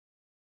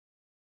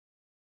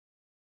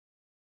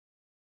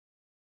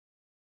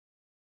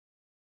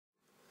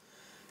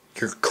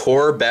Your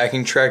core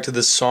backing track to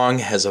this song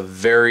has a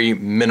very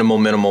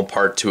minimal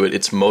part to it.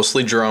 It's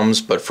mostly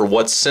drums, but for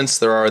what synths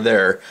there are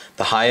there,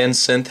 the high-end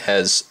synth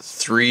has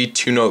 3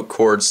 2-note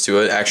chords to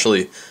it.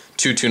 Actually,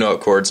 2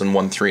 2-note chords and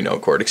 1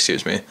 3-note chord,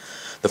 excuse me.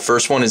 The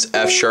first one is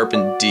F sharp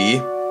and D.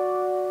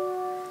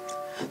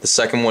 The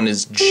second one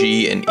is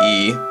G and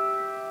E.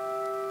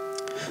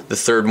 The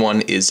third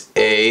one is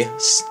A,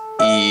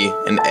 E,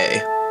 and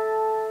A.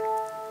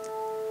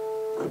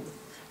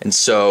 And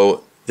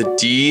so the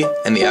D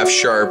and the F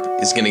sharp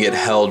is going to get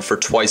held for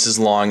twice as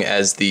long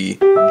as the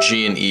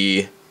G and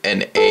E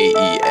and A,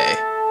 E, A.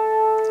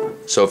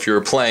 So if you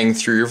were playing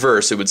through your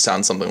verse, it would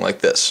sound something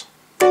like this.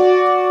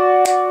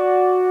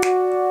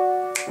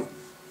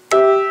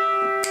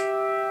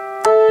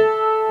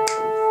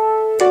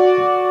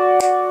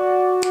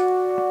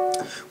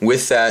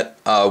 With that,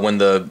 when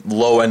the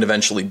low end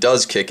eventually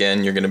does kick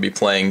in, you're going to be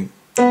playing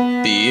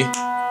B,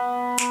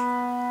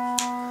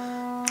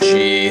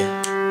 G,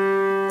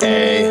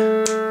 A,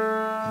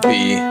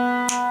 B.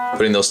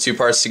 Putting those two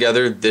parts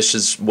together, this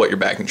is what your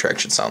backing track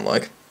should sound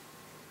like.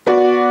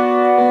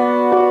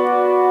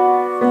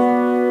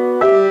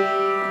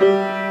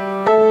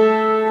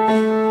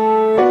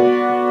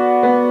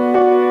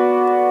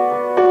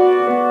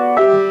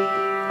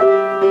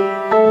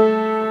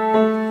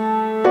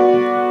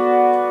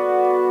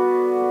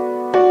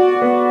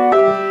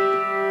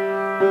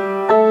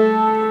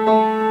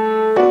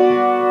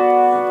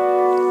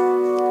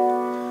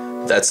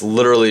 That's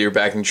literally your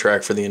backing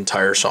track for the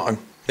entire song.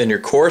 Then your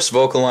chorus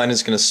vocal line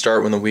is going to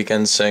start when the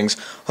Weeknd sings,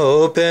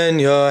 "Open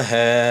your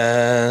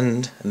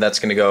hand," and that's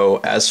going to go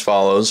as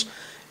follows: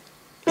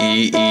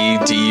 E, E,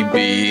 D,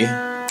 B,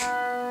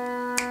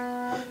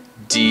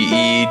 D,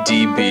 E,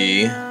 D,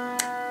 B,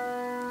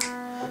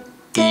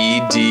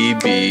 E, D,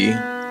 B,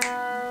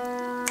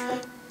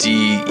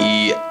 D,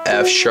 E,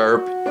 F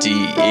sharp, D,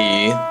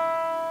 E,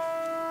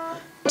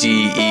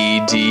 D,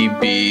 E, D,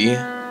 B,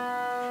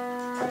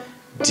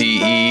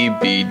 D, E,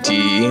 B,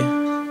 D,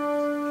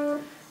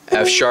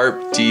 F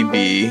sharp, D,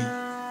 B,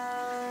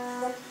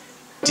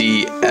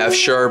 D, F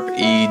sharp,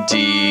 E,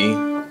 D,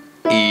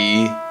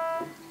 E,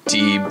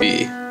 D,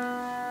 B.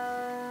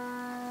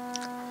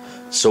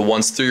 So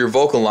once through your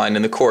vocal line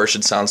in the chorus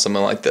should sound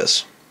something like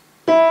this.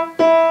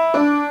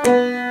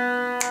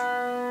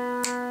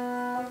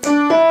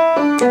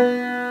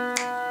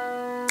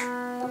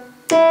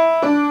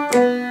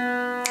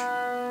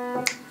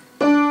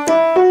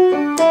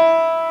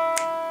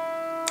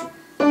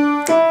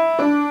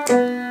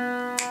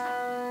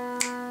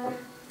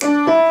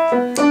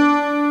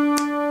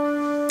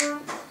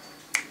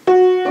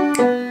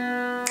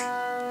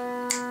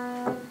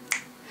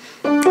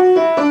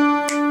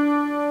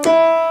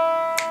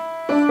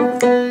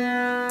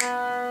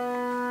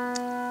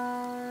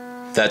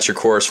 That's your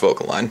chorus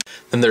vocal line.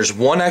 Then there's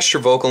one extra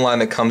vocal line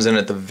that comes in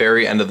at the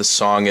very end of the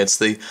song. It's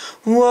the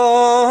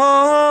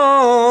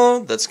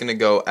whoa. That's going to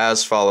go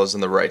as follows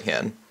in the right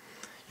hand.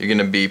 You're going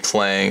to be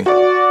playing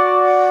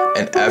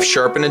an F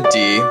sharp and a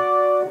D,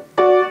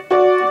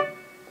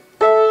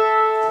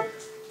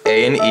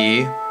 A and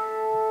E,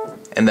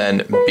 and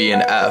then B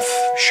and F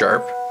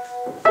sharp.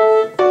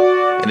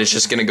 And it's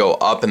just going to go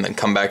up and then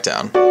come back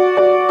down.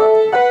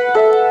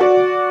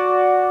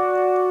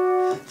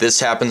 This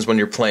happens when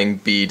you're playing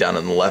B down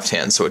in the left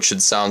hand, so it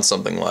should sound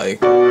something like.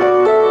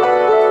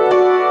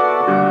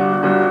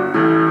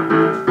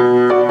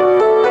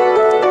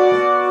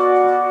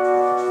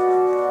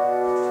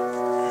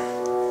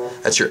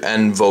 That's your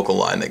end vocal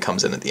line that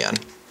comes in at the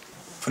end.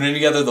 Putting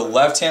together the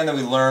left hand that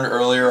we learned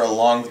earlier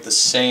along with the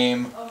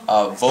same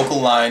vocal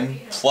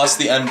line plus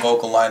the end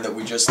vocal line that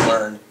we just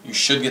learned, you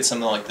should get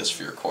something like this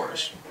for your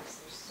chorus.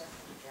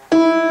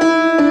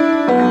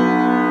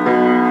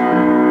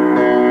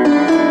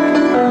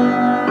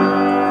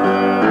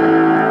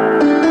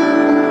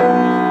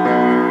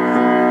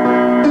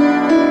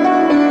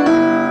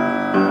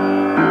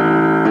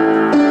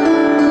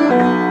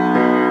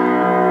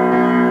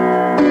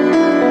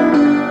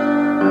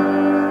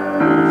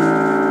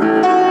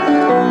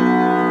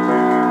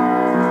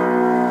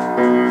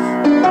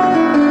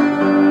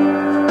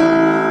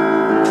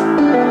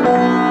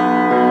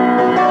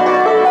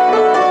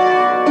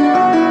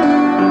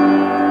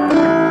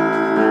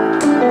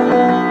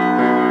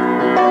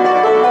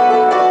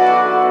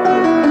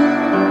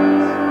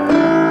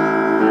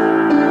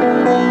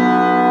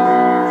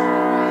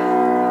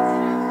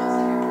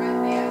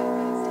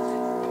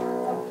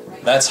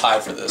 That's high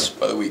for this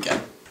by the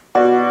Weeknd.